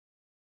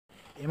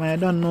I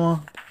don't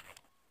know.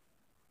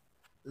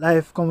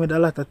 Life come with a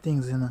lot of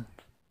things, you know.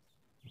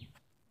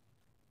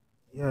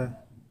 Yeah.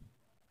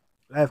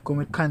 Life come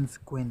with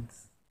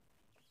consequence.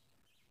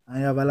 And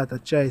you have a lot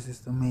of choices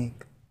to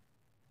make.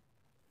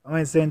 And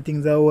when certain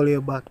things are hold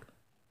you back,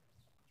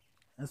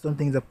 and some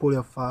things that pull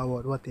you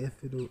forward, what you have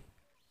to do?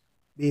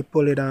 Be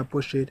pull it or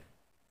push it,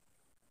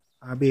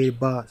 or be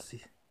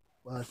bossy.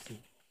 Bossy.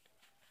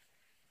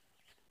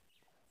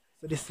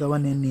 So this is the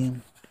one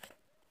name.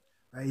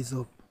 Rise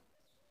up.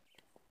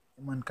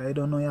 Man, cause you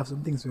don't know you have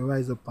some things to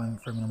rise up on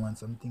from you, man.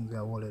 Some things that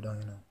hold you down,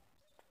 you know.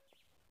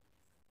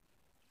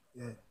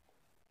 Yeah.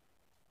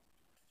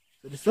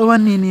 So this is the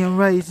one name,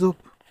 rise up.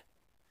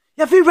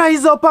 You have to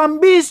rise up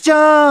and be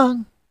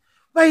strong.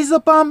 Rise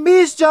up and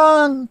be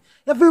strong.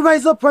 You have to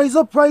rise up, rise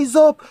up, rise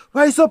up.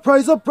 Rise up,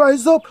 rise up,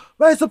 rise up.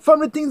 Rise up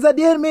from the things that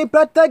the enemy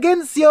plot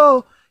against you.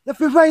 You have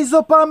to rise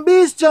up and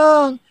be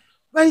strong.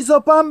 Rise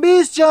up and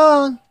be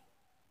strong.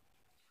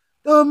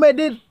 Don't make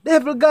the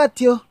devil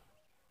got you.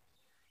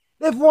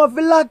 Devil want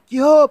to lock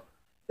you up.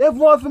 Devil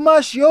want to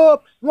mash you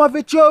up. Want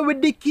to throw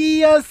with the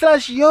key and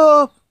slash you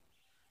up.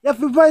 You have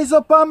to rise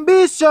up and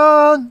be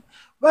strong.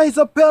 Rise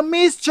up and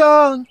be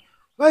strong.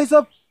 Rise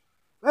up.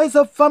 Rise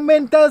up from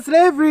mental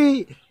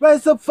slavery.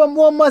 Rise up from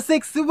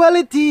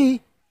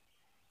homosexuality.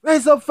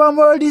 Rise up from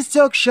world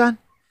destruction.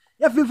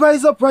 You have to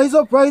rise up, rise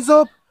up, rise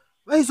up.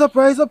 Rise up,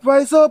 rise up,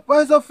 rise up.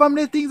 Rise up from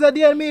the things that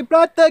the enemy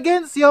plot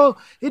against you.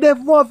 He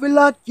never want to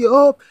lock you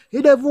up. He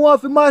never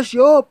want to mash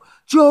you up.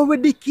 Throw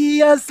with the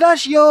key and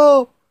slash you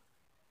up.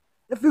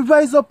 You have to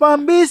rise up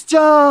and be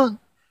strong.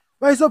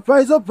 Rise up,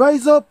 rise up,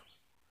 rise up.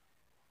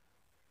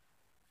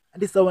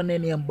 And this is our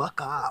name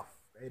back off.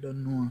 I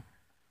don't know.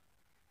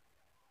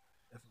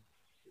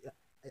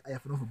 I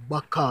have to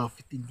back off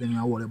things when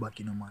I worry back,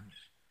 you know, man.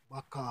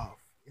 Back off.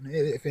 You know,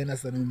 if you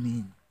understand what I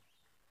mean.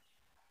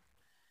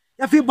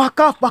 You have to back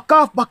off, back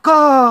off, back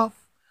off.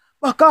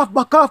 Back off,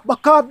 back off,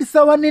 back off. This is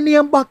our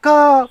name, back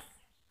off.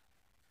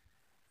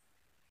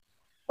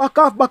 Back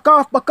off, back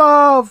off, back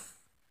off.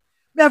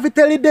 Me have to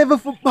tell the devil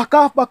for back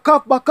off, back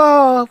off, back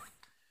off.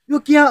 You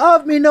can't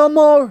have me no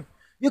more.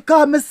 You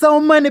cause me so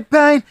many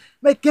pain.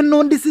 Make you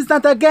know this is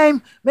not a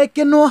game. Make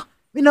you know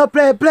me no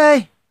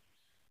play.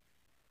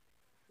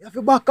 You have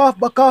to back off,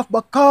 back off,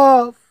 back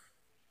off.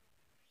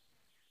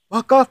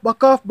 Back off,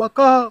 back off, back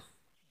off.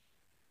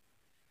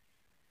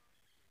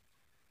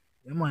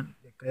 Yeah, man.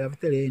 I have to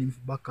tell you to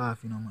back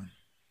off, you know, man.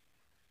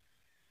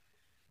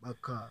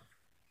 Back off.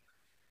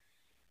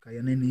 Because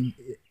you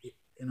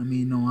know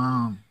me no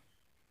harm.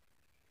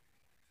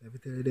 I have to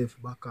tell you to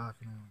back off,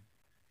 you know, man.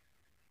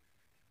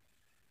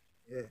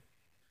 Yeah.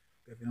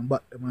 If you don't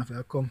back them off,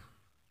 you come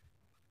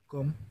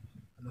and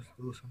just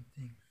do some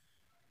things.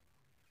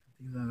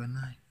 Things are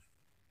nice.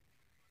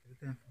 Every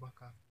time you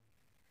back off.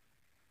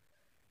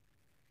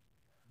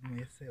 Know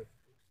yourself.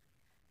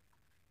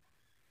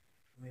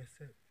 Know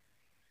yourself.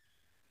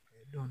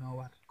 You don't know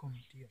what come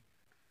to you.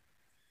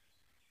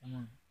 Come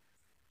on.